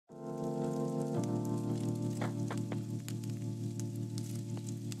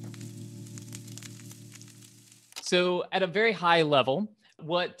So at a very high level,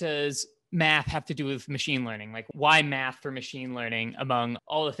 what does math have to do with machine learning? Like, why math for machine learning among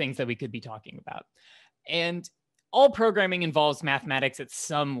all the things that we could be talking about? And all programming involves mathematics at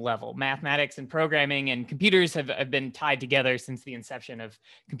some level. Mathematics and programming and computers have been tied together since the inception of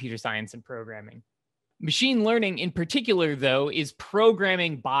computer science and programming. Machine learning in particular, though, is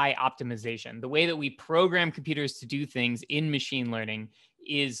programming by optimization. The way that we program computers to do things in machine learning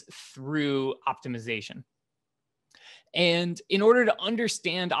is through optimization. And in order to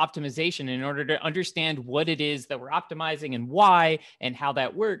understand optimization, in order to understand what it is that we're optimizing and why and how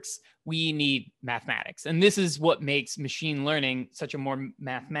that works, we need mathematics. And this is what makes machine learning such a more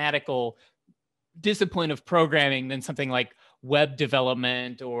mathematical discipline of programming than something like web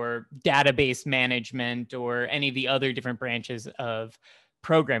development or database management or any of the other different branches of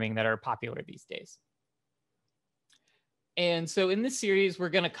programming that are popular these days. And so in this series, we're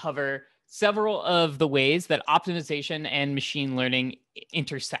going to cover several of the ways that optimization and machine learning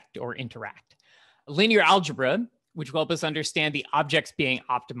intersect or interact. Linear algebra, which will help us understand the objects being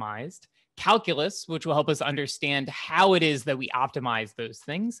optimized. Calculus, which will help us understand how it is that we optimize those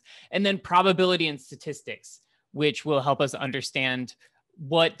things. And then probability and statistics, which will help us understand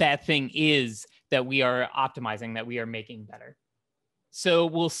what that thing is that we are optimizing, that we are making better. So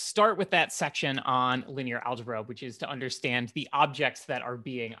we'll start with that section on linear algebra, which is to understand the objects that are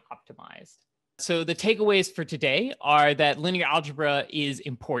being optimized. So the takeaways for today are that linear algebra is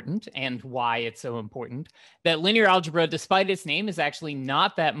important and why it's so important. That linear algebra, despite its name, is actually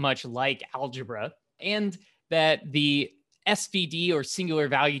not that much like algebra, and that the SVD or singular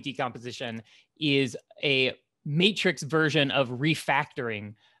value decomposition is a matrix version of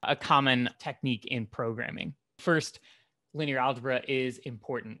refactoring, a common technique in programming. First, linear algebra is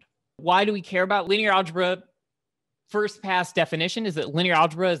important. Why do we care about linear algebra? First pass definition is that linear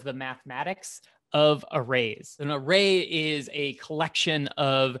algebra is the mathematics of arrays. An array is a collection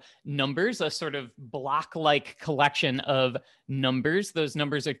of numbers, a sort of block-like collection of numbers. Those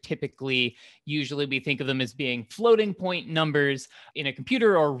numbers are typically, usually we think of them as being floating point numbers in a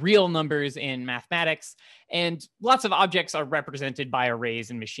computer or real numbers in mathematics. And lots of objects are represented by arrays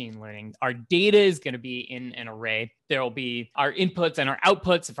in machine learning. Our data is going to be in an array. There will be our inputs and our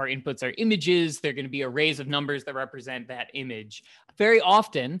outputs. If our inputs are images, they're going to be arrays of numbers that represent that image. Very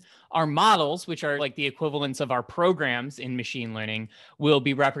often, our models, which are like the equivalents of our programs in machine learning, will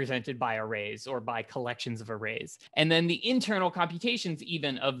be represented by arrays or by collections of arrays. And then the internal computations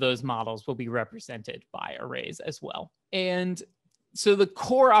even of those models will be represented by arrays as well. And so the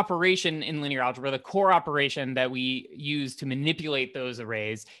core operation in linear algebra, the core operation that we use to manipulate those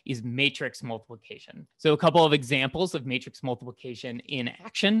arrays is matrix multiplication. So a couple of examples of matrix multiplication in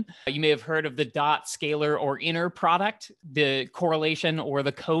action. You may have heard of the dot, scalar, or inner product, the correlation or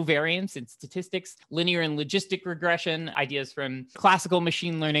the covariance in statistics, linear and logistic regression, ideas from classical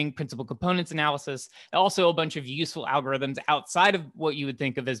machine learning, principal components analysis, also a bunch of useful algorithms outside of what you would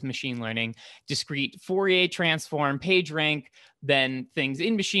think of as machine learning, discrete Fourier transform, PageRank, then things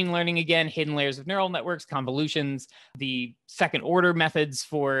in machine learning, again, hidden layers of neural networks, convolutions, the second order methods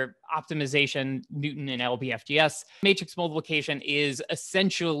for optimization, Newton and LBFGS. Matrix multiplication is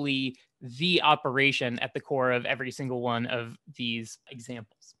essentially the operation at the core of every single one of these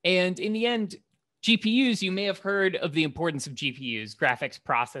examples. And in the end, GPUs, you may have heard of the importance of GPUs, graphics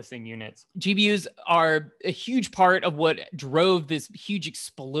processing units. GPUs are a huge part of what drove this huge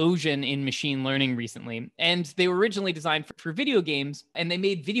explosion in machine learning recently. And they were originally designed for video games, and they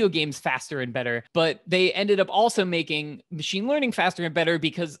made video games faster and better. But they ended up also making machine learning faster and better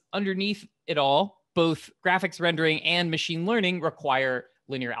because underneath it all, both graphics rendering and machine learning require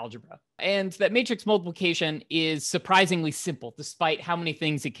linear algebra. And that matrix multiplication is surprisingly simple, despite how many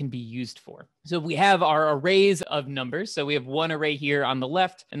things it can be used for. So we have our arrays of numbers. So we have one array here on the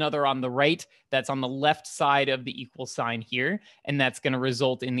left, another on the right. That's on the left side of the equal sign here. And that's going to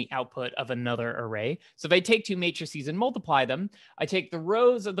result in the output of another array. So if I take two matrices and multiply them, I take the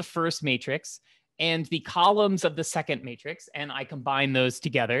rows of the first matrix and the columns of the second matrix, and I combine those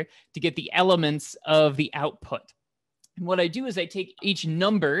together to get the elements of the output. And what I do is I take each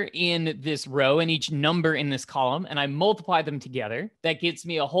number in this row and each number in this column, and I multiply them together. That gives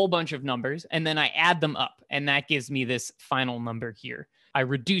me a whole bunch of numbers, and then I add them up, and that gives me this final number here. I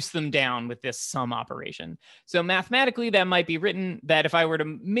reduce them down with this sum operation. So mathematically, that might be written that if I were to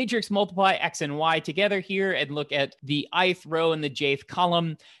matrix multiply x and y together here and look at the ith row and the jth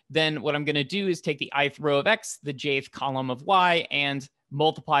column, then what I'm going to do is take the ith row of x, the jth column of y, and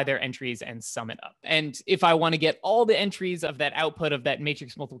multiply their entries, and sum it up. And if I want to get all the entries of that output of that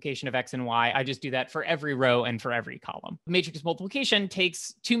matrix multiplication of x and y, I just do that for every row and for every column. Matrix multiplication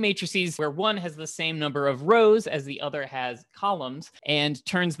takes two matrices where one has the same number of rows as the other has columns and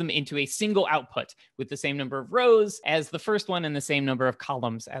turns them into a single output with the same number of rows as the first one and the same number of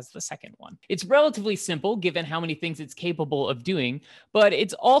columns as the second one. It's relatively simple given how many things it's capable of doing, but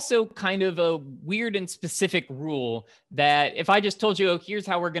it's also kind of a weird and specific rule that if I just told you, oh, here's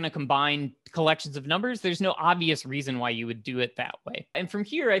how we're going to combine collections of numbers, there's no obvious reason why you would do it that way. And from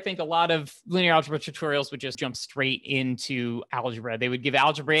here, I think a lot of linear algebra tutorials would just jump straight into algebra. They would give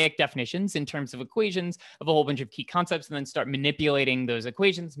algebraic definitions in terms of equations of a whole bunch of key concepts and then start manipulating those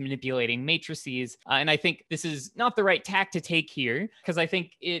equations, manipulating matrices. And I think this is not the right tack to take here because I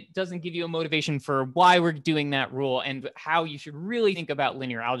think it doesn't give you a motivation for why we're doing that rule and how you should really think about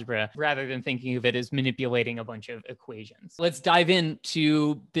linear algebra rather than thinking of it as manipulating a bunch of equations. Let's dive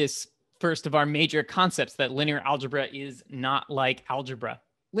into this first of our major concepts, that linear algebra is not like algebra.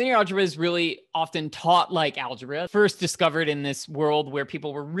 Linear algebra is really often taught like algebra, first discovered in this world where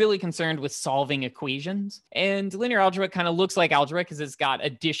people were really concerned with solving equations. And linear algebra kind of looks like algebra because it's got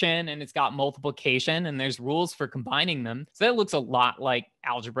addition and it's got multiplication and there's rules for combining them. So that looks a lot like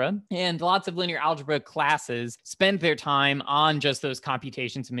algebra. And lots of linear algebra classes spend their time on just those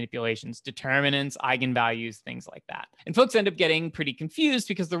computations and manipulations, determinants, eigenvalues, things like that. And folks end up getting pretty confused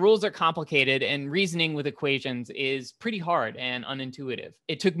because the rules are complicated and reasoning with equations is pretty hard and unintuitive.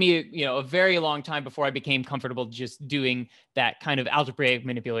 It took me, a very long time before I became comfortable just doing that kind of algebraic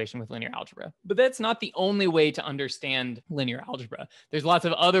manipulation with linear algebra. But that's not the only way to understand linear algebra. There's lots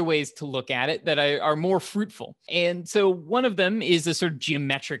of other ways to look at it that are more fruitful. And so one of them is a sort of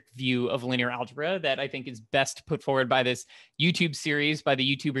geometric view of linear algebra that I think is best put forward by this YouTube series by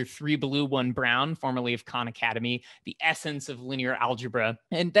the YouTuber 3 Blue 1 Brown, formerly of Khan Academy, The Essence of Linear Algebra.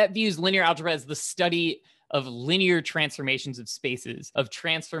 And that views linear algebra as the study of linear transformations of spaces, of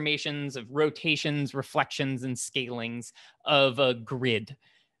transformations, of rotations, reflections, and scalings of a grid.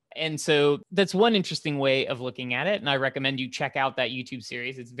 And so that's one interesting way of looking at it. And I recommend you check out that YouTube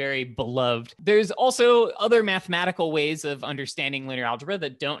series. It's very beloved. There's also other mathematical ways of understanding linear algebra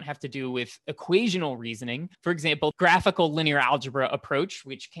that don't have to do with equational reasoning. For example, graphical linear algebra approach,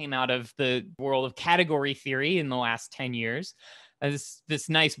 which came out of the world of category theory in the last 10 years. This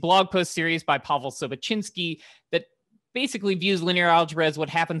nice blog post series by Pavel Sobocinski that basically views linear algebra as what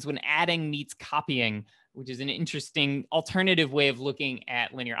happens when adding meets copying, which is an interesting alternative way of looking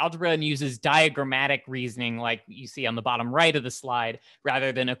at linear algebra and uses diagrammatic reasoning like you see on the bottom right of the slide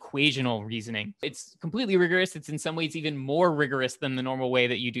rather than equational reasoning. It's completely rigorous. It's in some ways even more rigorous than the normal way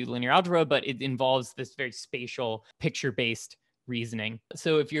that you do linear algebra, but it involves this very spatial picture-based reasoning.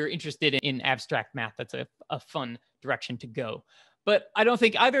 So if you're interested in abstract math, that's a fun direction to go. But I don't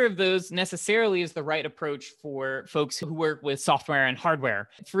think either of those necessarily is the right approach for folks who work with software and hardware.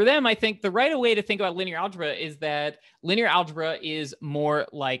 For them, I think the right way to think about linear algebra is that linear algebra is more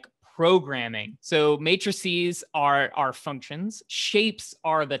like programming. So matrices are our functions, shapes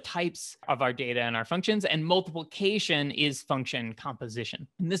are the types of our data and our functions, and multiplication is function composition.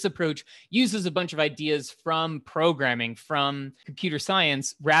 And this approach uses a bunch of ideas from programming, from computer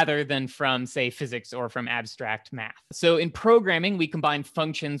science, rather than from, say, physics or from abstract math. So in programming, we combine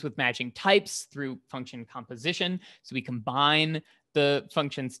functions with matching types through function composition. So we combine the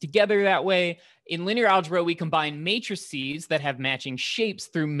functions together that way. In linear algebra, we combine matrices that have matching shapes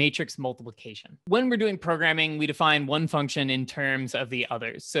through matrix multiplication. When we're doing programming, we define one function in terms of the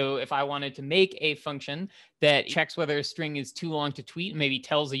others. So if I wanted to make a function that checks whether a string is too long to tweet, maybe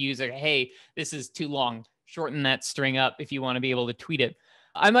tells a user, hey, this is too long, shorten that string up if you want to be able to tweet it.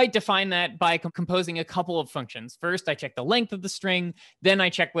 I might define that by composing a couple of functions. First, I check the length of the string. Then I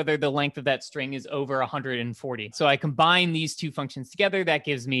check whether the length of that string is over 140. So I combine these two functions together. That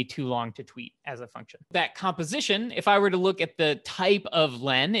gives me too long to tweet as a function. That composition, if I were to look at the type of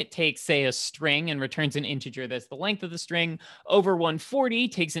len, it takes, say, a string and returns an integer that's the length of the string. Over 140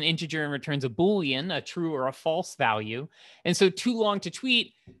 takes an integer and returns a Boolean, a true or a false value. And so too long to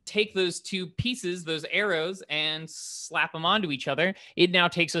tweet, take those two pieces, those arrows, and slap them onto each other. It now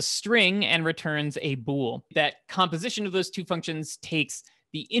takes a string and returns a bool. That composition of those two functions takes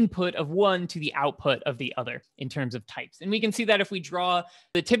the input of one to the output of the other in terms of types. And we can see that if we draw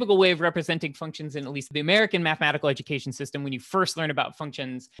the typical way of representing functions in at least the American mathematical education system, when you first learn about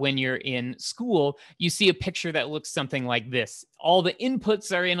functions when you're in school, you see a picture that looks something like this. All the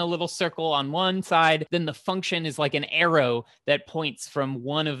inputs are in a little circle on one side, then the function is like an arrow that points from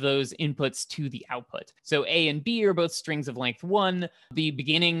one of those inputs to the output. So A and B are both strings of length 1. The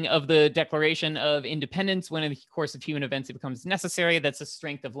beginning of the Declaration of Independence, when in the course of human events it becomes necessary, that's a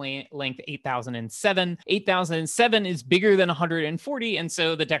strength of length 8007. 8007 is bigger than 140, and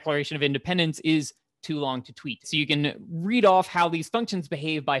so the Declaration of Independence is too long to tweet. So you can read off how these functions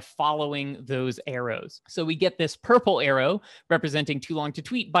behave by following those arrows. So we get this purple arrow representing too long to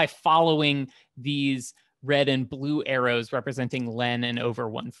tweet by following these red and blue arrows representing len and over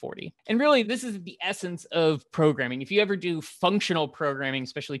 140. And really, this is the essence of programming. If you ever do functional programming,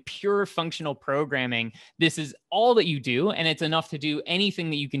 especially pure functional programming, this is all that you do, and it's enough to do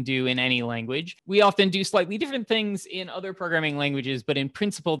anything that you can do in any language. We often do slightly different things in other programming languages, but in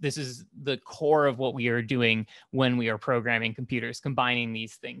principle, this is the core of what we are doing when we are programming computers, combining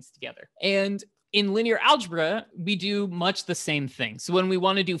these things together. And in linear algebra, we do much the same thing. So when we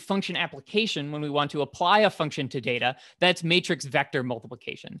want to do function application, when we want to apply a function to data, that's matrix vector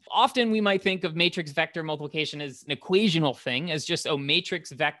multiplication. Often we might think of matrix vector multiplication as an equational thing, as just,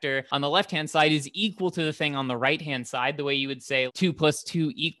 matrix vector on the left-hand side is equal to the thing on the right-hand side, the way you would say 2 +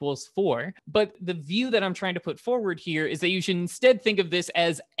 2 = 4. But the view that I'm trying to put forward here is that you should instead think of this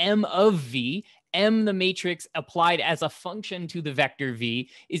as M of V. M, the matrix applied as a function to the vector v,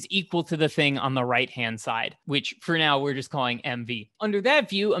 is equal to the thing on the right-hand side, which for now we're just calling mv. Under that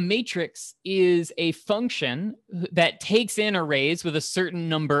view, a matrix is a function that takes in arrays with a certain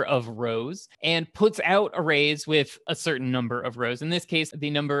number of rows and puts out arrays with a certain number of rows. In this case, the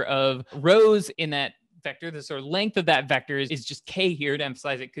number of rows in that vector, the sort of length of that vector is just k here to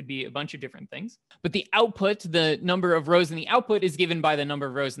emphasize it could be a bunch of different things. But the output, the number of rows in the output, is given by the number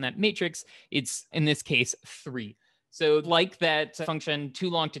of rows in that matrix. It's, in this case, 3. So like that function too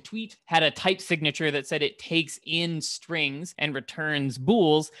long to tweet had a type signature that said it takes in strings and returns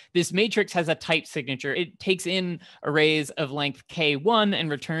bools, this matrix has a type signature. It takes in arrays of length k1 and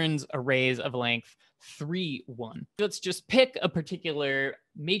returns arrays of length 3, 1. Let's just pick a particular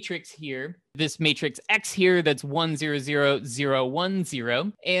matrix here, this matrix X here that's 1, 0, 0, 0, 1,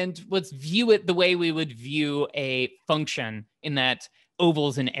 0, and let's view it the way we would view a function in that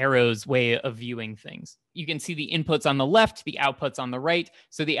ovals and arrows way of viewing things. You can see the inputs on the left, the outputs on the right.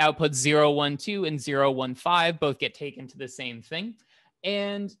 So the outputs 0, 1, 2 and 0, 1, 5 both get taken to the same thing.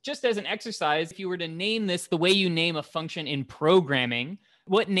 And just as an exercise, if you were to name this the way you name a function in programming,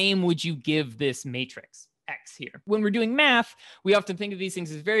 what name would you give this matrix X here? When we're doing math, we often think of these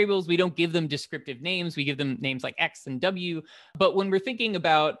things as variables. We don't give them descriptive names. We give them names like X and W. But when we're thinking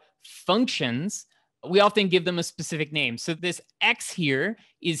about functions, we often give them a specific name. So this X here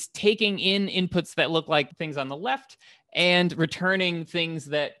is taking in inputs that look like things on the left and returning things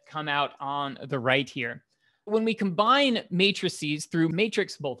that come out on the right here. When we combine matrices through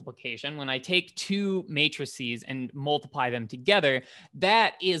matrix multiplication, when I take two matrices and multiply them together,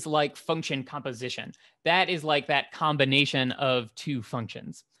 that is like function composition. That is like that combination of two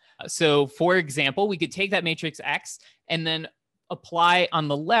functions. So for example, we could take that matrix X and then apply on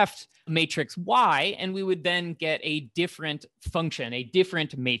the left matrix Y, and we would then get a different function, a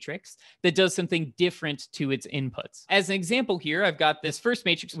different matrix that does something different to its inputs. As an example here, I've got this first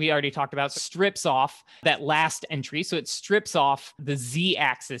matrix we already talked about, strips off that last entry. So it strips off the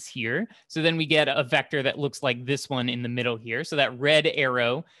Z-axis here. So then we get a vector that looks like this one in the middle here. So that red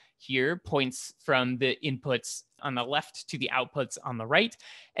arrow here points from the inputs on the left to the outputs on the right.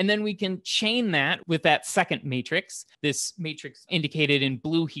 And then we can chain that with that second matrix, this matrix indicated in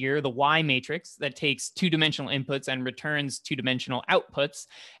blue here, the Y matrix that takes two-dimensional inputs and returns two-dimensional outputs.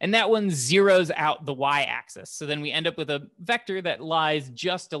 And that one zeroes out the Y-axis. So then we end up with a vector that lies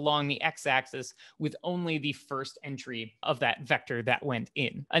just along the X-axis with only the first entry of that vector that went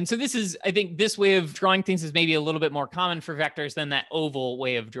in. And so this is, I think this way of drawing things is maybe a little bit more common for vectors than that oval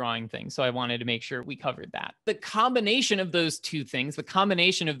way of drawing things. So I wanted to make sure we covered that. The combination of those two things, the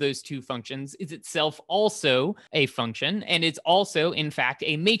combination of those two functions is itself also a function, and it's also, in fact,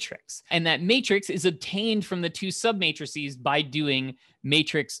 a matrix. And that matrix is obtained from the two submatrices by doing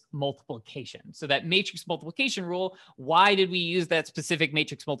matrix multiplication. So that matrix multiplication rule, why did we use that specific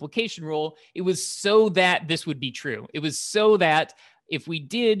matrix multiplication rule? It was so that this would be true. It was so that if we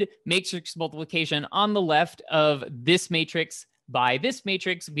did matrix multiplication on the left of this matrix by this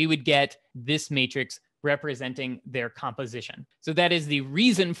matrix, we would get this matrix representing their composition. So that is the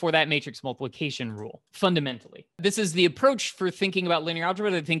reason for that matrix multiplication rule, fundamentally. This is the approach for thinking about linear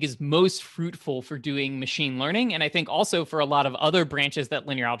algebra that I think is most fruitful for doing machine learning, and I think also for a lot of other branches that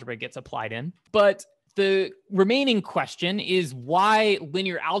linear algebra gets applied in. But the remaining question is, why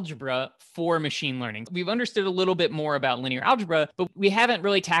linear algebra for machine learning? We've understood a little bit more about linear algebra, but we haven't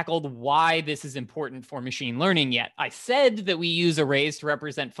really tackled why this is important for machine learning yet. I said that we use arrays to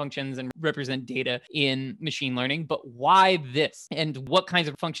represent functions and represent data in machine learning, but why this? And what kinds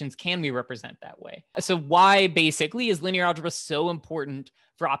of functions can we represent that way? So why basically is linear algebra so important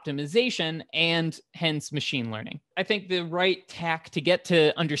for optimization and hence machine learning? I think the right tack to get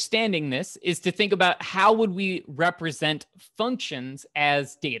to understanding this is to think about how would we represent functions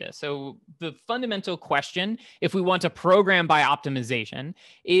as data. So the fundamental question, if we want to program by optimization,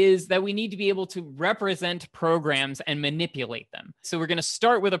 is that we need to be able to represent programs and manipulate them. So we're going to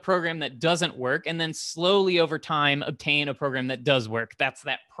start with a program that doesn't work and then slowly over time obtain a program that does work. That's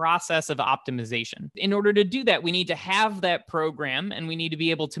that process of optimization. In order to do that, we need to have that program and we need to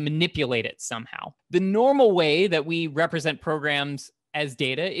be able to manipulate it somehow. The normal way that we represent programs as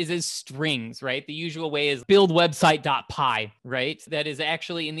data is as strings, right? The usual way is build website.py, right? That is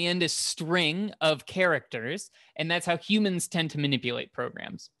actually in the end a string of characters, and that's how humans tend to manipulate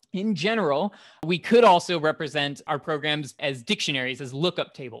programs. In general, we could also represent our programs as dictionaries, as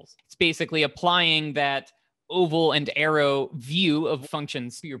lookup tables. It's basically applying that oval and arrow view of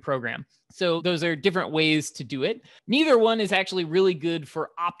functions to your program. So those are different ways to do it. Neither one is actually really good for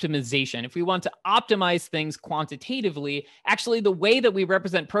optimization. If we want to optimize things quantitatively, actually the way that we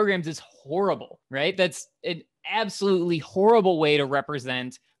represent programs is horrible, right? That's an absolutely horrible way to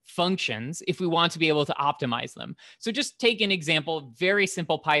represent functions if we want to be able to optimize them. So just take an example, very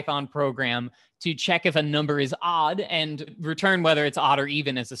simple Python program to check if a number is odd and return whether it's odd or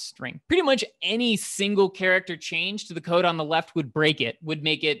even as a string. Pretty much any single character change to the code on the left would break it, would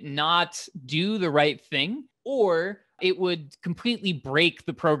make it not do the right thing, or it would completely break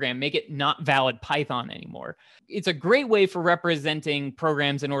the program, make it not valid Python anymore. It's a great way for representing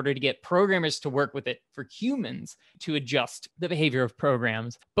programs in order to get programmers to work with it, for humans to adjust the behavior of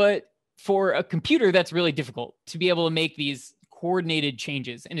programs. But for a computer, that's really difficult to be able to make these coordinated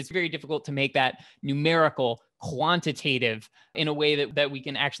changes. And it's very difficult to make that numerical, quantitative in a way that we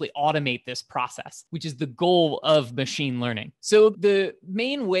can actually automate this process, which is the goal of machine learning. So the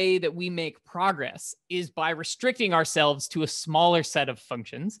main way that we make progress is by restricting ourselves to a smaller set of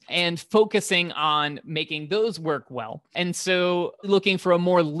functions and focusing on making those work well. And so looking for a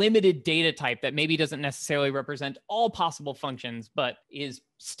more limited data type that maybe doesn't necessarily represent all possible functions, but is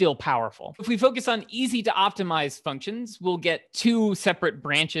still powerful. If we focus on easy to optimize functions, we'll get two separate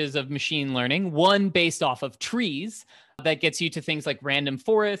branches of machine learning, one based off of trees that gets you to things like random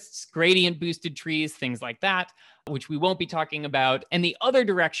forests, gradient boosted trees, things like that, which we won't be talking about, and the other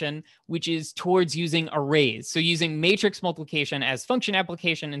direction, which is towards using arrays. So using matrix multiplication as function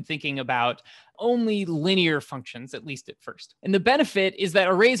application and thinking about only linear functions, at least at first. And the benefit is that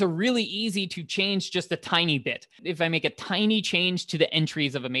arrays are really easy to change just a tiny bit. If I make a tiny change to the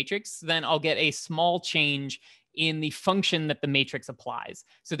entries of a matrix, then I'll get a small change in the function that the matrix applies.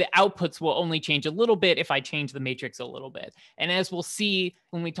 So the outputs will only change a little bit if I change the matrix a little bit. And as we'll see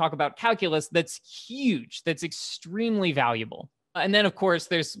when we talk about calculus, that's huge. That's extremely valuable. And then, of course,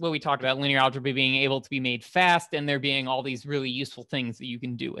 there's what we talked about, linear algebra being able to be made fast, and there being all these really useful things that you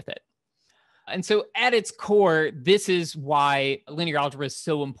can do with it. And so at its core, this is why linear algebra is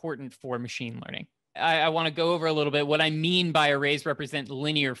so important for machine learning. I want to go over a little bit what I mean by arrays represent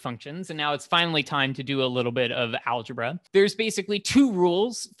linear functions. And now it's finally time to do a little bit of algebra. There's basically two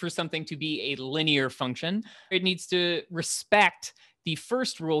rules for something to be a linear function. It needs to respect the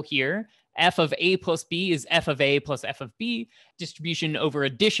first rule here. F of a plus b is f of a plus f of b, distribution over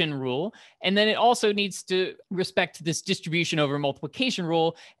addition rule. And then it also needs to respect this distribution over multiplication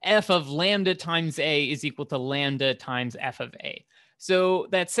rule. F of lambda times a is equal to lambda times f of a. So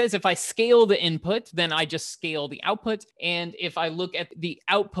that says if I scale the input, then I just scale the output. And if I look at the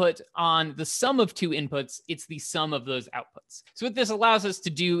output on the sum of two inputs, it's the sum of those outputs. So what this allows us to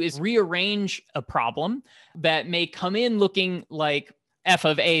do is rearrange a problem that may come in looking like f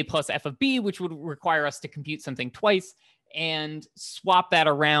of a plus f of b, which would require us to compute something twice, and swap that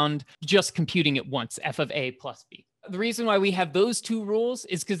around just computing it once, f of a plus b. The reason why we have those two rules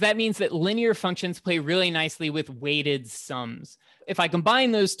is because that means that linear functions play really nicely with weighted sums. If I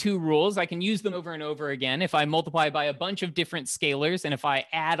combine those two rules, I can use them over and over again. If I multiply by a bunch of different scalars, and if I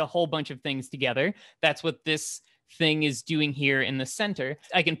add a whole bunch of things together, that's what this thing is doing here in the center,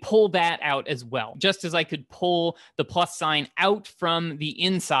 I can pull that out as well. Just as I could pull the plus sign out from the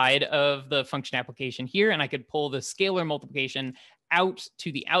inside of the function application here, and I could pull the scalar multiplication out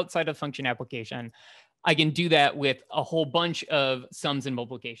to the outside of function application, I can do that with a whole bunch of sums and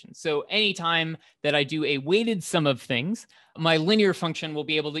multiplications. So anytime that I do a weighted sum of things, my linear function will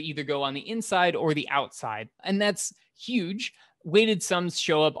be able to either go on the inside or the outside. And that's huge. Weighted sums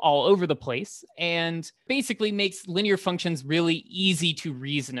show up all over the place and basically makes linear functions really easy to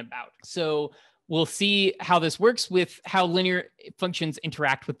reason about. So we'll see how this works with how linear functions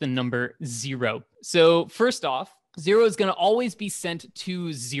interact with the number 0. So first off, 0 is going to always be sent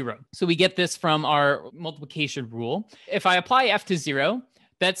to 0. So we get this from our multiplication rule. If I apply f to 0,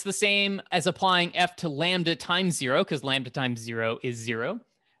 that's the same as applying f to lambda times 0, because lambda times 0 is 0.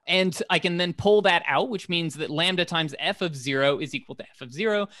 And I can then pull that out, which means that lambda times f of 0 is equal to f of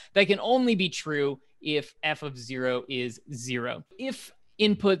 0. That can only be true if f of 0 is 0. If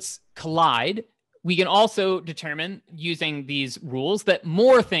inputs collide, we can also determine, using these rules, that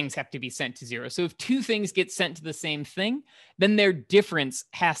more things have to be sent to 0. So if two things get sent to the same thing, then their difference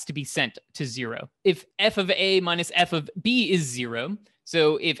has to be sent to 0. If f of a minus f of b is 0,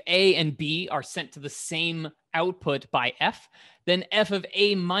 so if a and b are sent to the same output by f, then f of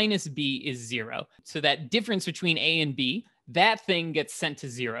a minus b is 0. So that difference between a and b, that thing gets sent to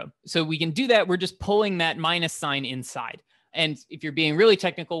 0. So we can do that. We're just pulling that minus sign inside. And if you're being really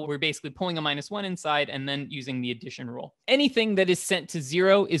technical, we're basically pulling a -1 inside and then using the addition rule. Anything that is sent to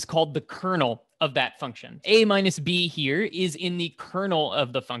 0 is called the kernel of that function. A minus b here is in the kernel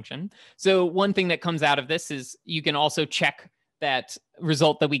of the function. So one thing that comes out of this is you can also check that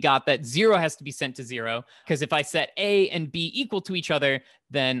result that we got, that 0 has to be sent to 0, because if I set a and b equal to each other,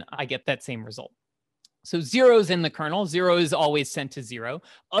 then I get that same result. So 0 is in the kernel. 0 is always sent to 0.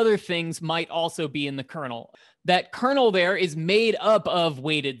 Other things might also be in the kernel. That kernel there is made up of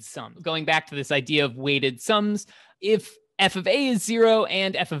weighted sums. Going back to this idea of weighted sums, if f of a is 0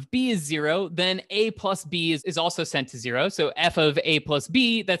 and f of b is 0, then a plus b is also sent to 0. So f of a plus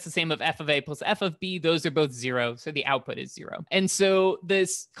b, that's the same of f of a plus f of b. Those are both 0. So the output is 0. And so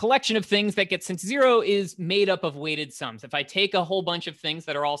this collection of things that get sent to 0 is made up of weighted sums. If I take a whole bunch of things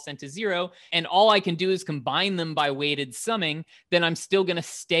that are all sent to 0, and all I can do is combine them by weighted summing, then I'm still going to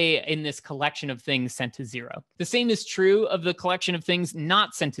stay in this collection of things sent to 0. The same is true of the collection of things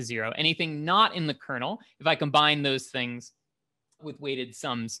not sent to 0. Anything not in the kernel, if I combine those things with weighted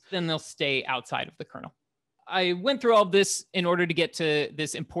sums, then they'll stay outside of the kernel. I went through all of this in order to get to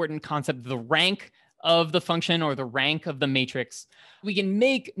this important concept, the rank of the function or the rank of the matrix. We can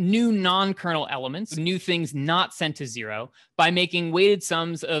make new non-kernel elements, new things not sent to 0, by making weighted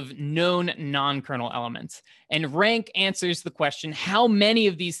sums of known non-kernel elements. And rank answers the question, how many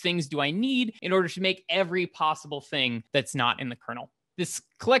of these things do I need in order to make every possible thing that's not in the kernel? This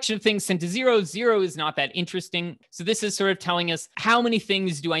collection of things sent to 0, 0 is not that interesting. So this is sort of telling us how many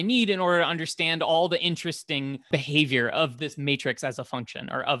things do I need in order to understand all the interesting behavior of this matrix as a function,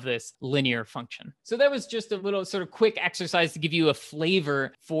 or of this linear function. So that was just a little sort of quick exercise to give you a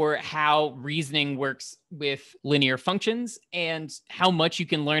flavor for how reasoning works with linear functions and how much you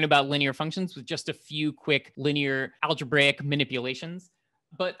can learn about linear functions with just a few quick linear algebraic manipulations.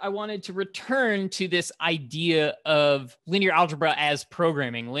 But I wanted to return to this idea of linear algebra as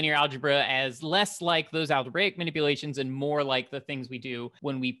programming, linear algebra as less like those algebraic manipulations and more like the things we do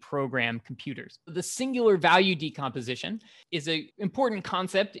when we program computers. The singular value decomposition is an important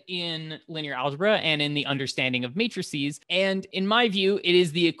concept in linear algebra and in the understanding of matrices. And in my view, it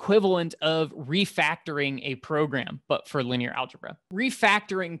is the equivalent of refactoring a program, but for linear algebra.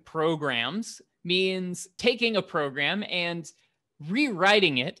 Refactoring programs means taking a program and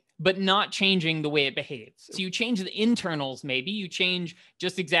rewriting it, but not changing the way it behaves. So you change the internals, maybe you change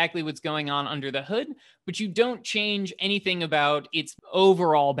just exactly what's going on under the hood, but you don't change anything about its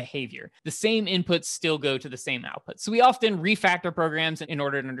overall behavior. The same inputs still go to the same output. So we often refactor programs in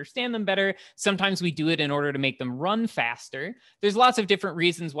order to understand them better. Sometimes we do it in order to make them run faster. There's lots of different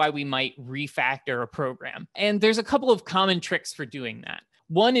reasons why we might refactor a program. And there's a couple of common tricks for doing that.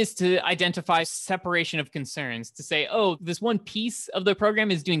 One is to identify separation of concerns, to say, oh, this one piece of the program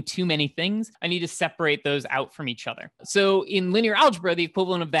is doing too many things. I need to separate those out from each other. So in linear algebra, the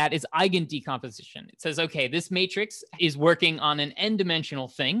equivalent of that is eigendecomposition. It says, okay, this matrix is working on an n-dimensional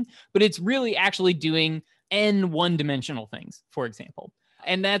thing, but it's really actually doing n one-dimensional things, for example.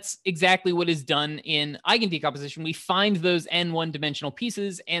 And that's exactly what is done in eigendecomposition. We find those n one-dimensional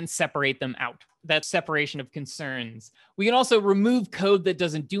pieces and separate them out. That's separation of concerns. We can also remove code that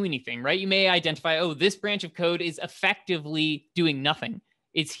doesn't do anything, right? You may identify, oh, this branch of code is effectively doing nothing.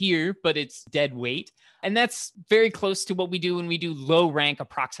 It's here, but it's dead weight. And that's very close to what we do when we do low rank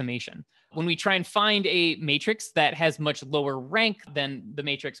approximation. When we try and find a matrix that has much lower rank than the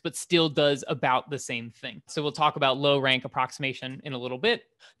matrix, but still does about the same thing. So we'll talk about low rank approximation in a little bit.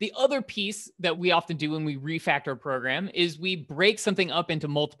 The other piece that we often do when we refactor a program is we break something up into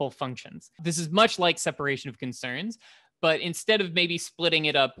multiple functions. This is much like separation of concerns, but instead of maybe splitting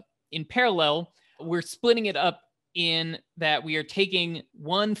it up in parallel, we're splitting it up in that we are taking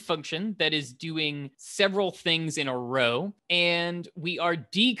one function that is doing several things in a row, and we are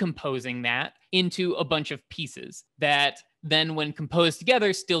decomposing that into a bunch of pieces that then, when composed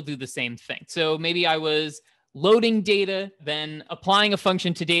together, still do the same thing. So maybe I was loading data, then applying a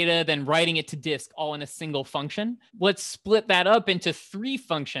function to data, then writing it to disk, all in a single function. Let's split that up into 3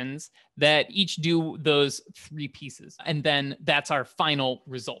 functions that each do those 3 pieces. And then that's our final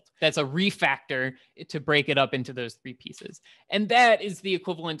result. That's a refactor to break it up into those 3 pieces. And that is the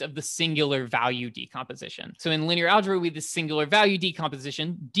equivalent of the singular value decomposition. So in linear algebra, we have the singular value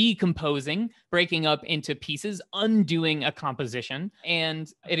decomposition, decomposing, breaking up into pieces, undoing a composition.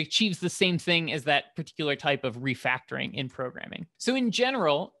 And it achieves the same thing as that particular type of refactoring in programming. So in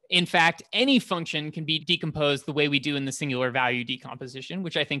general, in fact, any function can be decomposed the way we do in the singular value decomposition,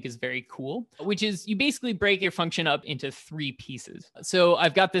 which I think is very cool, which is you basically break your function up into 3 pieces. So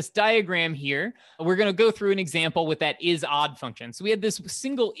I've got this diagram here. We're going to go through an example with that is_odd function. So we had this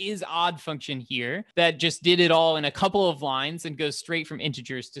single is_odd function here that just did it all in a couple of lines and goes straight from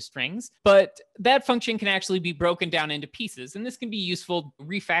integers to strings. But that function can actually be broken down into pieces. And this can be useful.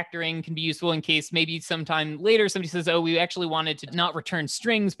 Refactoring can be useful in case maybe sometime later somebody says, oh, we actually wanted to not return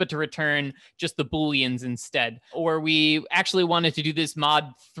strings, but to return just the booleans instead. Or we actually wanted to do this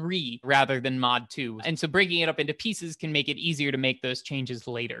mod 3 rather than mod 2. And so breaking it up into pieces can make it easier to make those changes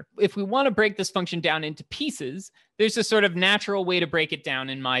later. If we want to break this function down into pieces, there's a sort of natural way to break it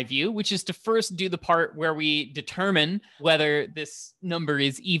down in my view, which is to first do the part where we determine whether this number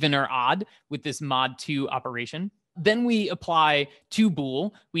is even or odd with this mod 2 operation. Then we apply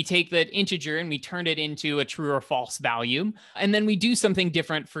toBool. We take that integer and we turn it into a true or false value. And then we do something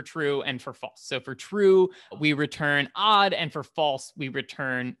different for true and for false. So for true, we return odd, and for false, we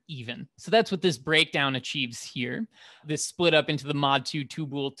return even. So that's what this breakdown achieves here. This split up into the mod 2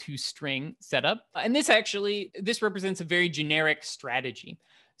 toBool toString setup. And this represents a very generic strategy.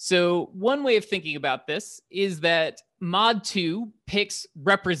 So one way of thinking about this is that mod 2 picks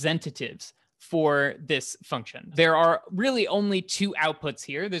representatives for this function. There are really only 2 outputs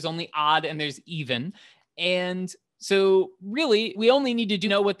here. There's only odd and there's even. And so really, we only need to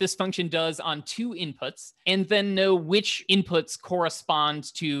know what this function does on 2 inputs and then know which inputs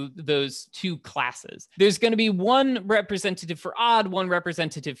correspond to those 2 classes. There's going to be 1 representative for odd, 1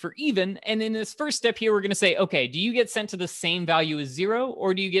 representative for even. And in this first step here, we're going to say, okay, do you get sent to the same value as 0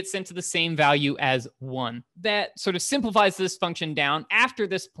 or do you get sent to the same value as 1? That sort of simplifies this function down. After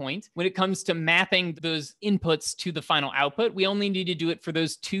this point, when it comes to mapping those inputs to the final output, we only need to do it for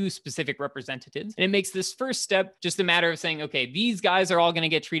those 2 specific representatives. And it makes this first step just a matter of saying, okay, these guys are all going to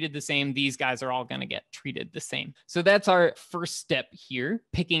get treated the same. These guys are all going to get treated the same. So that's our first step here,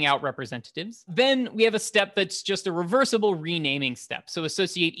 picking out representatives. Then we have a step that's just a reversible renaming step. So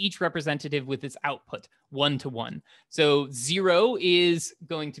associate each representative with its output 1 to 1. So 0 is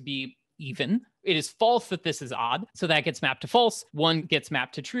going to be even. It is false that this is odd, so that gets mapped to false. 1 gets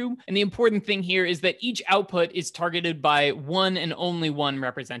mapped to true. And the important thing here is that each output is targeted by 1 and only 1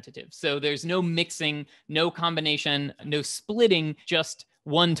 representative. So there's no mixing, no combination, no splitting, just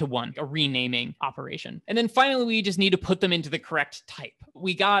 1 to 1, a renaming operation. And then finally, we just need to put them into the correct type.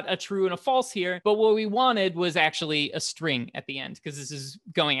 We got a true and a false here, but what we wanted was actually a string at the end, because this is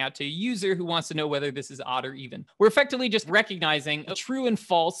going out to a user who wants to know whether this is odd or even. We're effectively just recognizing true and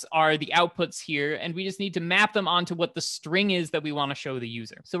false are the outputs here, and we just need to map them onto what the string is that we want to show the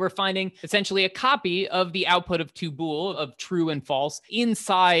user. So we're finding essentially a copy of the output of toBool of true and false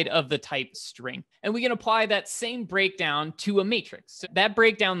inside of the type string. And we can apply that same breakdown to a matrix. So that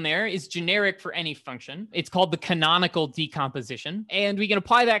breakdown there is generic for any function. It's called the canonical decomposition. And we can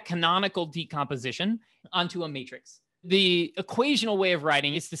apply that canonical decomposition onto a matrix. The equational way of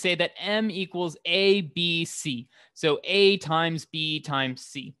writing is to say that M equals A, B, C. So A times B times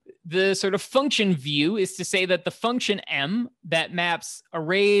C. The sort of function view is to say that the function M that maps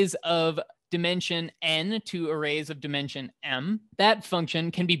arrays of dimension n to arrays of dimension m, that function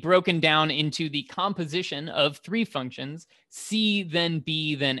can be broken down into the composition of 3 functions, C, then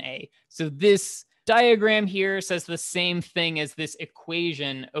B, then A. So this diagram here says the same thing as this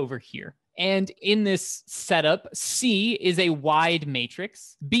equation over here. And in this setup, C is a wide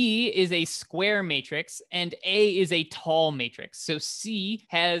matrix, B is a square matrix, and A is a tall matrix. So C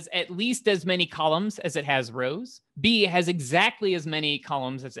has at least as many columns as it has rows, B has exactly as many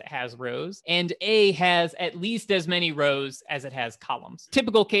columns as it has rows, and A has at least as many rows as it has columns.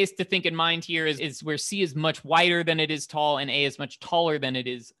 Typical case to think in mind here is where C is much wider than it is tall and A is much taller than it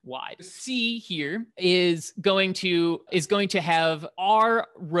is wide. C here is going to have R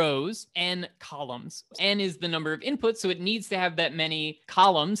rows, N columns. N is the number of inputs, so it needs to have that many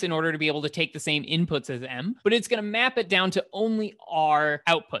columns in order to be able to take the same inputs as M, but it's going to map it down to only R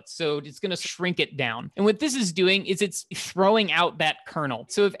outputs. So it's going to shrink it down. And what this is doing is it's throwing out that kernel.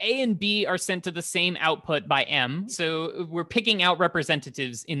 So if A and B are sent to the same output by M, so we're picking out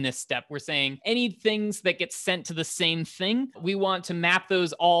representatives in this step. We're saying any things that get sent to the same thing, we want to map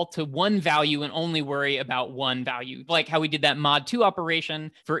those all to one value and only worry about one value. Like how we did that mod2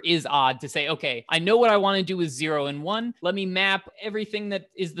 operation for is odd to say, okay, I know what I want to do with 0 and 1. Let me map everything that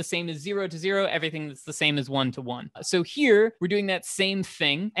is the same as 0 to 0, everything that's the same as 1 to 1. So here we're doing that same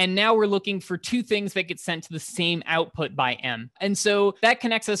thing. And now we're looking for two things that get sent to the same output by M. And so that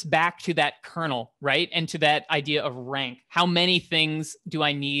connects us back to that kernel, right? And to that idea of rank. How many things do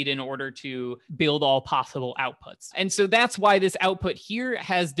I need in order to build all possible outputs? And so that's why this output here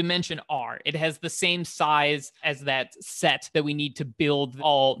has dimension R. It has the same size as that set that we need to build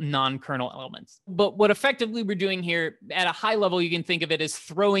all non-kernel elements. But what effectively we're doing here at a high level, you can think of it as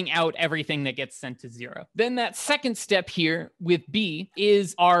throwing out everything that gets sent to 0. Then that second step here with B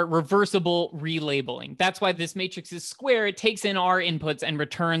is our reversible relabeling. That's why this matrix is square. It takes in R inputs and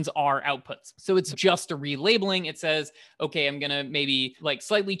returns R outputs. So it's just a relabeling. It says, okay, I'm going to maybe like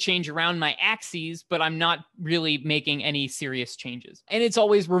slightly change around my axes, but I'm not really making any serious changes. And it's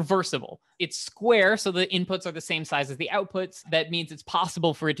always reversible. It's square, so the inputs are the same size as the outputs. That means it's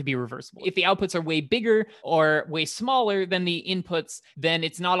possible for it to be reversible. If the outputs are way bigger or way smaller than the inputs, then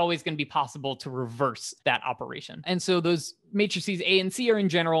it's not always going to be possible to reverse that operation. And so those matrices A and C are in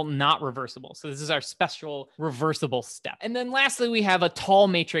general not reversible. So this is our special reversible step. And then lastly, we have a tall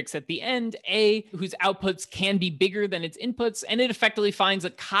matrix at the end, A, whose outputs can be bigger than its inputs, and it effectively finds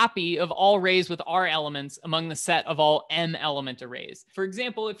a copy of all arrays with R elements among the set of all M element arrays. For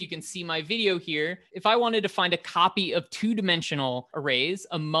example, if you can see my video here, if I wanted to find a copy of two-dimensional arrays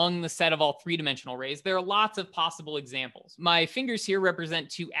among the set of all three-dimensional arrays, there are lots of possible examples. My fingers here represent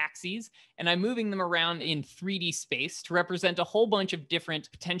two axes, and I'm moving them around in 3D space to represent a whole bunch of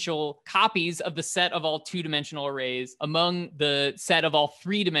different potential copies of the set of all two-dimensional arrays among the set of all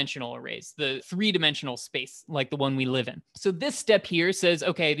three-dimensional arrays, the three-dimensional space like the one we live in. So this step here says,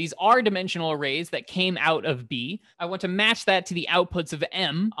 okay, these are dimensional arrays that came out of B. I want to match that to the outputs of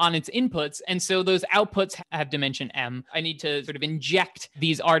M on its inputs, and so those outputs have dimension M. I need to sort of inject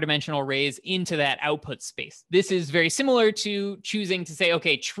these R-dimensional arrays into that output space. This is very similar to choosing to say,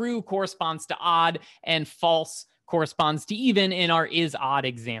 okay, true corresponds to odd and false corresponds to even in our is odd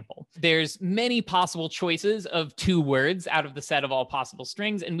example. There's many possible choices of two words out of the set of all possible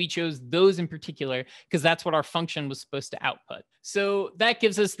strings, and we chose those in particular because that's what our function was supposed to output. So that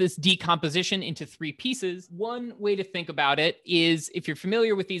gives us this decomposition into three pieces. One way to think about it is, if you're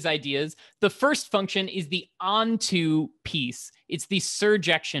familiar with these ideas, the first function is the onto piece. It's the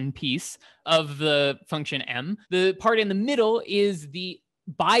surjection piece of the function M. The part in the middle is the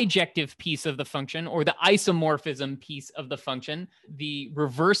bijective piece of the function, or the isomorphism piece of the function, the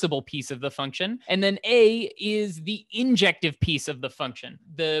reversible piece of the function. And then A is the injective piece of the function,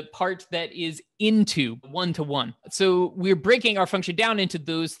 the part that is into one-to-one. So we're breaking our function down into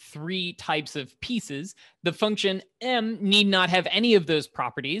those three types of pieces. The function M need not have any of those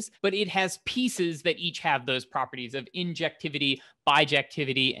properties, but it has pieces that each have those properties of injectivity,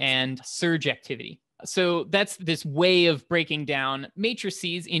 bijectivity, and surjectivity. So that's this way of breaking down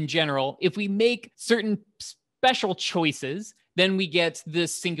matrices in general. If we make certain special choices, then we get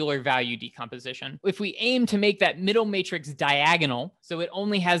this singular value decomposition. If we aim to make that middle matrix diagonal, so it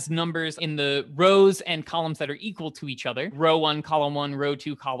only has numbers in the rows and columns that are equal to each other, row 1, column 1, row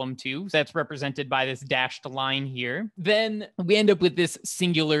 2, column 2, so that's represented by this dashed line here, then we end up with this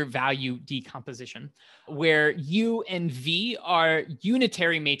singular value decomposition, where U and V are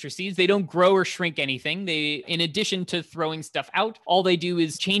unitary matrices. They don't grow or shrink anything. They, in addition to throwing stuff out, all they do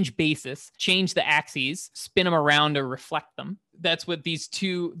is change basis, change the axes, spin them around or reflect them. That's what the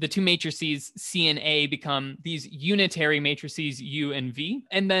two matrices C and A become, these unitary matrices U and V.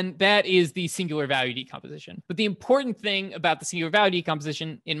 And then that is the singular value decomposition. But the important thing about the singular value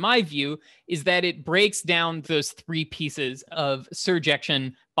decomposition, in my view, is that it breaks down those three pieces of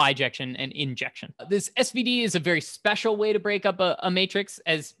surjection, bijection and injection. This SVD is a very special way to break up a matrix,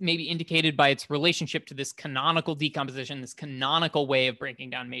 as maybe indicated by its relationship to this canonical decomposition, this canonical way of breaking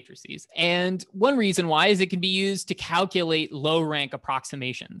down matrices. And one reason why is it can be used to calculate low rank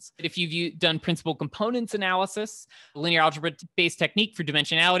approximations. If you've done principal components analysis, linear algebra-based technique for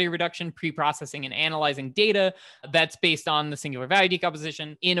dimensionality reduction, pre-processing and analyzing data, that's based on the singular value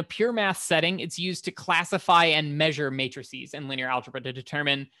decomposition. In a pure math setting, it's used to classify and measure matrices in linear algebra to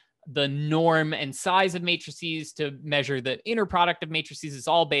determine the norm and size of matrices, to measure the inner product of matrices. Is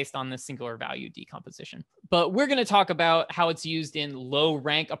all based on the singular value decomposition. But we're going to talk about how it's used in low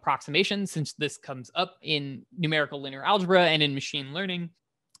rank approximations, since this comes up in numerical linear algebra and in machine learning.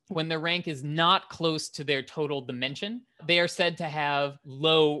 When the rank is not close to their total dimension, they are said to have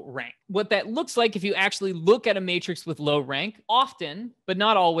low rank. What that looks like, if you actually look at a matrix with low rank, often, but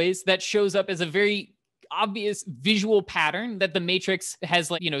not always, that shows up as a very obvious visual pattern that the matrix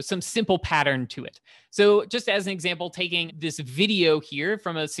has, like, some simple pattern to it. So just as an example, taking this video here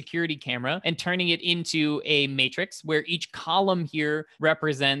from a security camera and turning it into a matrix where each column here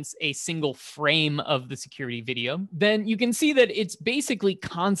represents a single frame of the security video, then you can see that it's basically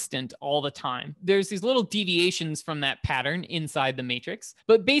constant all the time. There's these little deviations from that pattern inside the matrix,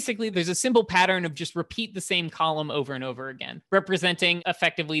 but basically there's a simple pattern of just repeat the same column over and over again, representing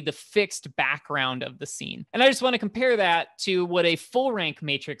effectively the fixed background of the scene. And I just want to compare that to what a full rank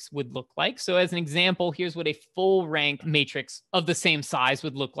matrix would look like. So as an example, here's what a full rank matrix of the same size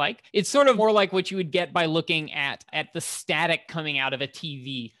would look like. It's sort of more like what you would get by looking at the static coming out of a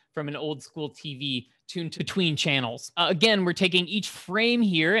TV from an old school TV tuned between channels. Again, we're taking each frame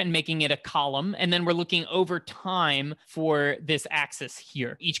here and making it a column, and then we're looking over time for this axis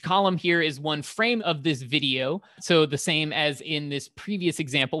here. Each column here is one frame of this video, so the same as in this previous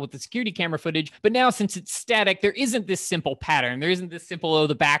example with the security camera footage, but now since it's static, there isn't this simple pattern. There isn't this simple, oh,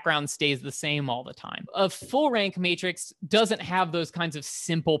 the background stays the same all the time. A full rank matrix doesn't have those kinds of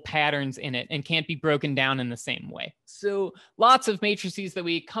simple patterns in it and can't be broken down in the same way. So lots of matrices that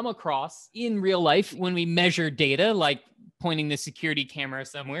we come across in real life when we measure data, like pointing the security camera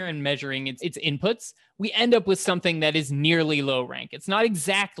somewhere and measuring its inputs, we end up with something that is nearly low rank. It's not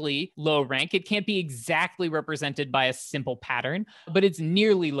exactly low rank. It can't be exactly represented by a simple pattern, but it's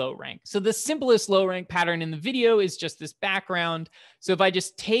nearly low rank. So the simplest low rank pattern in the video is just this background. So if I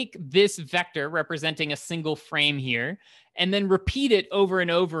just take this vector representing a single frame here and then repeat it over and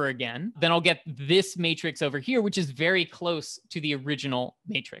over again, then I'll get this matrix over here, which is very close to the original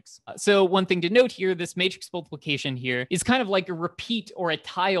matrix. So one thing to note here, this matrix multiplication here is kind of like a repeat or a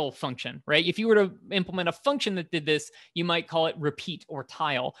tile function, right? If you were to implement a function that did this, you might call it repeat or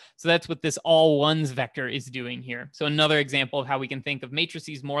tile. So that's what this all ones vector is doing here. So another example of how we can think of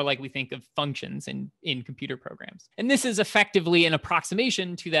matrices more like we think of functions in computer programs. And this is effectively an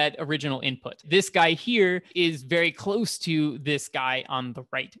approximation to that original input. This guy here is very close to this guy on the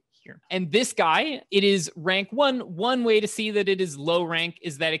right here. And this guy, it is rank 1. One way to see that it is low rank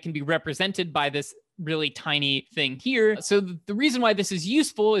is that it can be represented by this really tiny thing here. So the reason why this is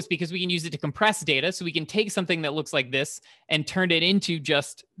useful is because we can use it to compress data. So we can take something that looks like this and turn it into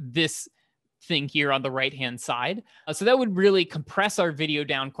just this thing here on the right-hand side. So that would really compress our video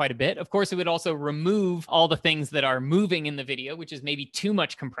down quite a bit. Of course, it would also remove all the things that are moving in the video, which is maybe too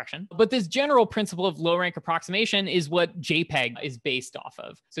much compression. But this general principle of low rank approximation is what JPEG is based off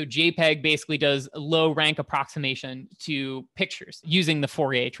of. So JPEG basically does a low rank approximation to pictures using the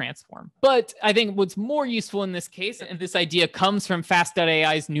Fourier transform. But I think what's more useful in this case, and this idea comes from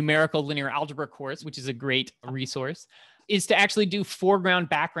Fast.ai's numerical linear algebra course, which is a great resource, is to actually do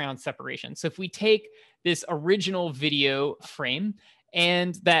foreground-background separation. So if we take this original video frame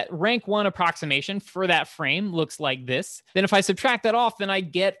and that rank 1 approximation for that frame looks like this, then if I subtract that off, then I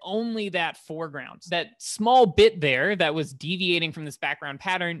get only that foreground. That small bit there that was deviating from this background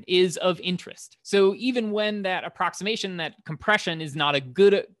pattern is of interest. So even when that approximation, that compression is not a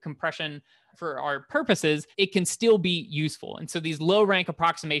good compression for our purposes, it can still be useful. And so these low rank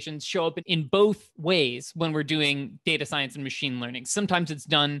approximations show up in both ways when we're doing data science and machine learning. Sometimes it's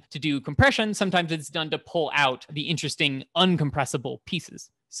done to do compression. Sometimes it's done to pull out the interesting uncompressible pieces.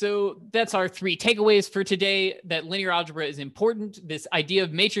 So that's our 3 takeaways for today, that linear algebra is important. This idea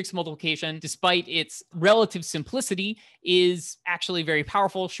of matrix multiplication, despite its relative simplicity, is actually very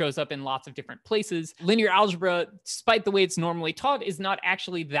powerful, shows up in lots of different places. Linear algebra, despite the way it's normally taught, is not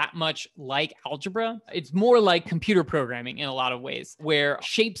actually that much like algebra. It's more like computer programming in a lot of ways, where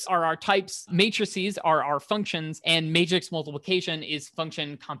shapes are our types, matrices are our functions, and matrix multiplication is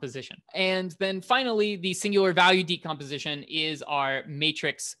function composition. And then finally, the singular value decomposition is our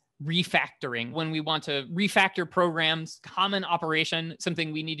matrix refactoring. When we want to refactor programs, common operation,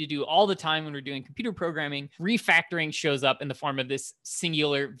 something we need to do all the time when we're doing computer programming, refactoring shows up in the form of this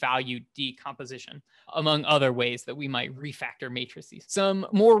singular value decomposition, among other ways that we might refactor matrices. Some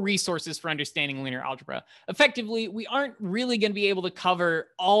more resources for understanding linear algebra. Effectively, we aren't really going to be able to cover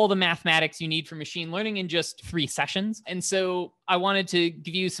all the mathematics you need for machine learning in just 3 sessions. And so I wanted to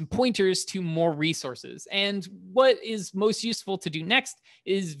give you some pointers to more resources. And what is most useful to do next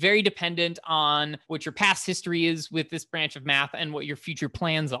is very dependent on what your past history is with this branch of math and what your future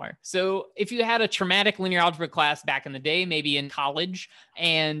plans are. So if you had a traumatic linear algebra class back in the day, maybe in college,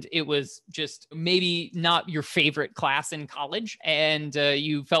 and it was just maybe not your favorite class in college, and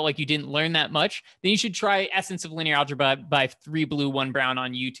you felt like you didn't learn that much, then you should try Essence of Linear Algebra by 3 Blue 1 Brown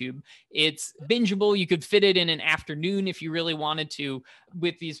on YouTube. It's bingeable. You could fit it in an afternoon if you really wanted to,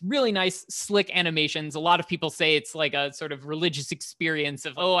 with these really nice, slick animations. A lot of people say it's like a sort of religious experience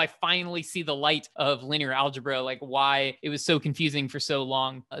of, oh, I finally see the light of linear algebra, like why it was so confusing for so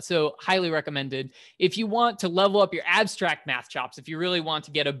long. So highly recommended. If you want to level up your abstract math chops, if you really want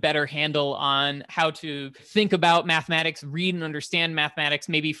to get a better handle on how to think about mathematics, read and understand mathematics,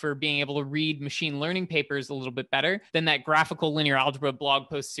 maybe for being able to read machine learning papers a little bit better, then that graphical linear algebra blog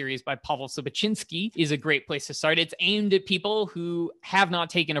post series by Pavel Sobocinski is a great place to start. It's aimed at people who have not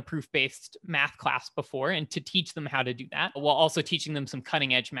taken a proof-based math class before, and to teach them how to do that, while also teaching them some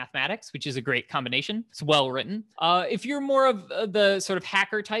cutting-edge mathematics, which is a great combination. It's well written. If you're more of the sort of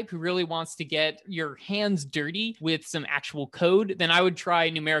hacker type who really wants to get your hands dirty with some actual code, then I would try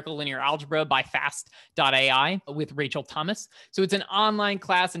Numerical Linear Algebra by Fast.ai with Rachel Thomas. So it's an online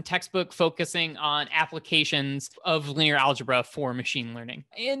class and textbook focusing on applications of linear algebra for machine learning.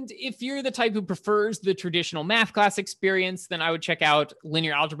 And if you're the type who prefers the traditional math class experience, then I would check out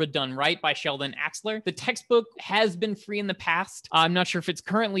Linear Algebra Done Right by Sheldon Axler. The textbook has been free in the past. I'm not sure if it's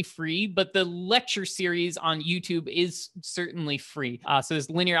currently free, but the lecture series on YouTube is certainly free. So this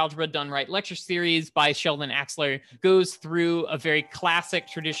Linear Algebra Done Right lecture series by Sheldon Axler goes through a very classic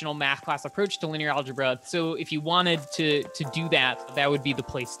traditional math class approach to linear algebra. So if you wanted to do that, that would be the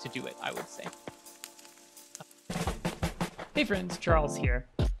place to do it, I would say. Hey friends, Charles here.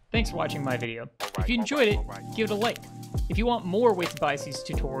 Thanks for watching my video. If you enjoyed it, give it a like. If you want more Weights and Biases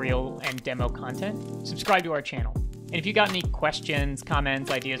tutorial and demo content, subscribe to our channel. And if you got any questions,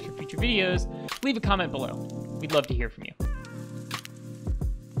 comments, ideas for future videos, leave a comment below. We'd love to hear from you.